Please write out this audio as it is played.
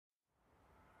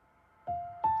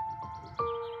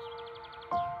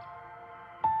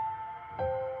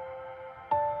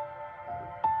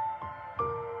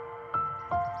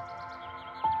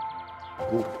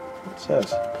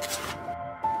says.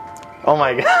 Oh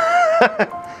my God.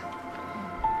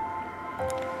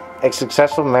 A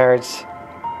successful marriage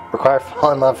requires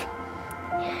fall in love.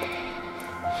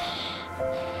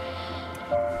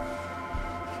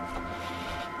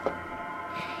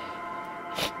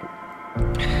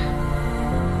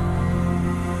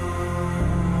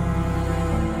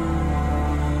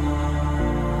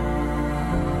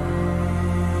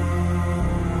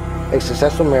 A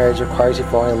successful marriage requires you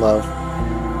falling in love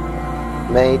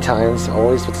many times,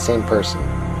 always with the same person.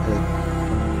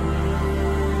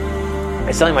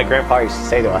 It's something my grandpa used to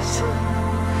say to us.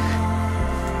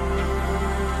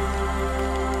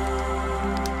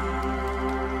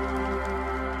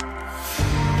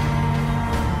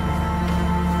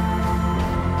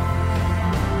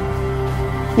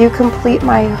 You complete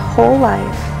my whole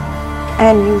life,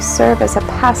 and you serve as a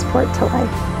passport to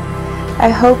life. I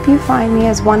hope you find me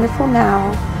as wonderful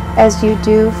now as you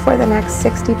do for the next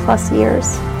 60 plus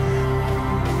years.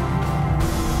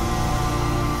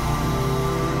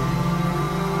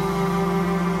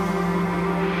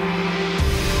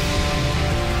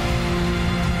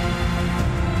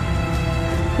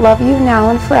 Love you now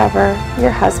and forever,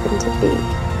 your husband to be.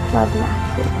 Love,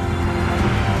 Matthew.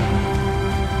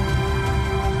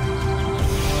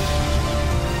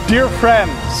 Dear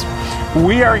friends,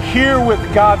 we are here with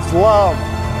God's love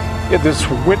in this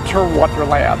winter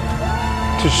wonderland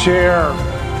to share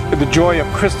the joy of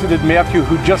Kristin and Matthew,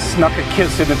 who just snuck a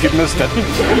kiss in if you missed it,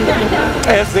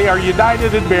 as they are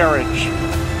united in marriage.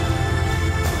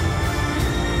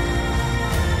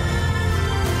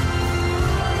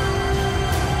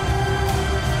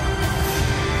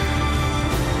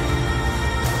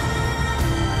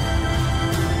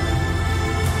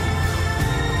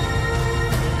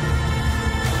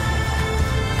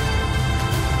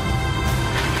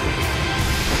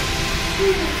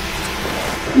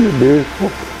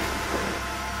 Beautiful.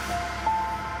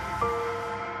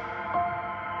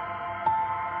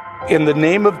 In the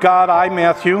name of God, I,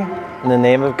 Matthew. In the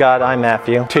name of God, I,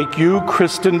 Matthew. Take you,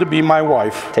 Kristin, to be my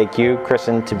wife. Take you,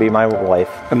 Kristin, to be my wife.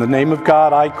 In the name of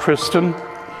God, I, Kristin.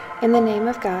 In the name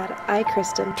of God, I,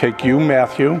 Kristin. Take you,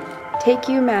 Matthew. Take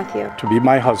you, Matthew. To be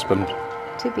my husband.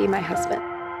 To be my husband.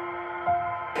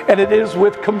 And it is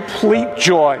with complete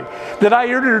joy that I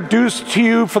introduce to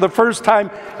you for the first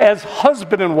time as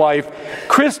husband and wife,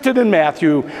 Kristin and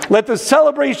Matthew. Let the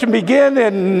celebration begin,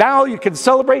 and now you can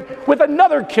celebrate with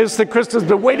another kiss that Kristin's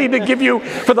been waiting to give you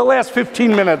for the last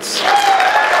 15 minutes.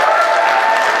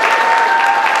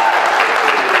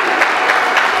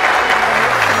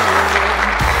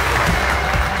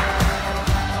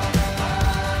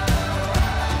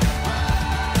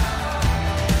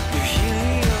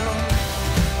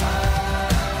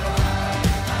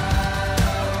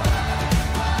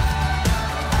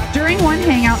 During one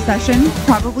hangout session,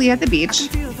 probably at the beach,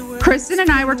 Kristin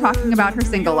and I were talking about her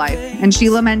single life, and she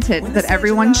lamented that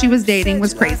everyone she was dating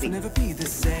was crazy.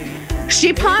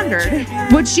 She pondered,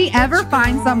 would she ever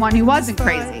find someone who wasn't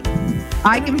crazy?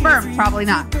 I confirmed, probably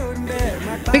not,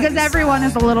 because everyone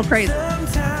is a little crazy.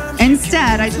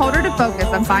 Instead, I told her to focus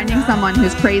on finding someone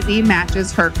whose crazy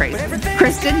matches her crazy.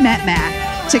 Kristin met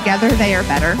Matt. Together they are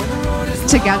better.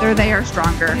 Together they are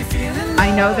stronger.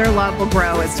 I know their love will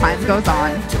grow as time goes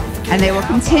on, and they will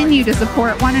continue to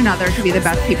support one another to be the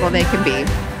best people they can be.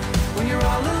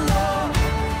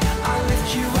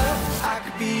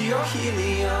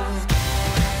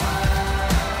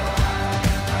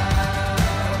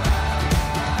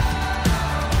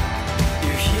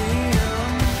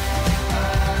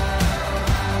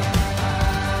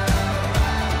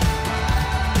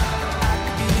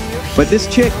 But this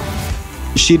chick,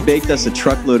 she baked us a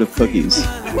truckload of cookies.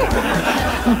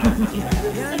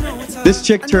 This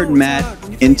chick turned Matt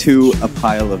into a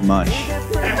pile of mush.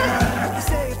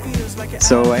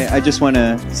 So I just want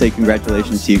to say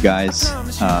congratulations to you guys.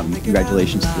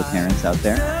 Congratulations to the parents out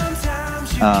there.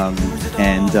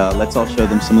 And let's all show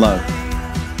them some love.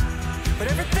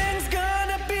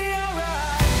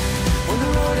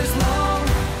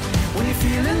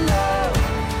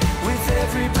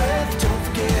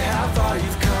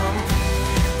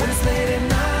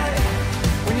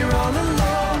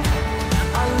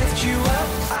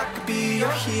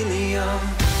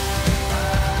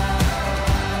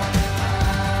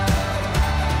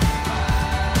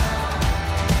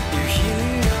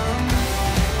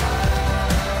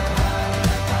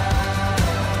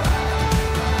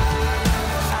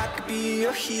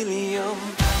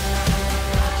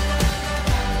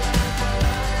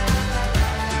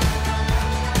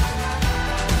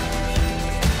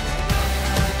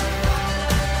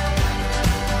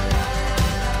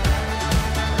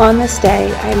 On this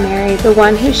day, I married the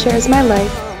one who shares my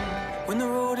life,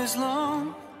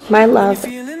 my love,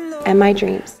 and my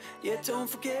dreams.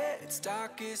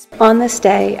 On this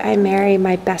day, I marry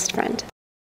my best friend.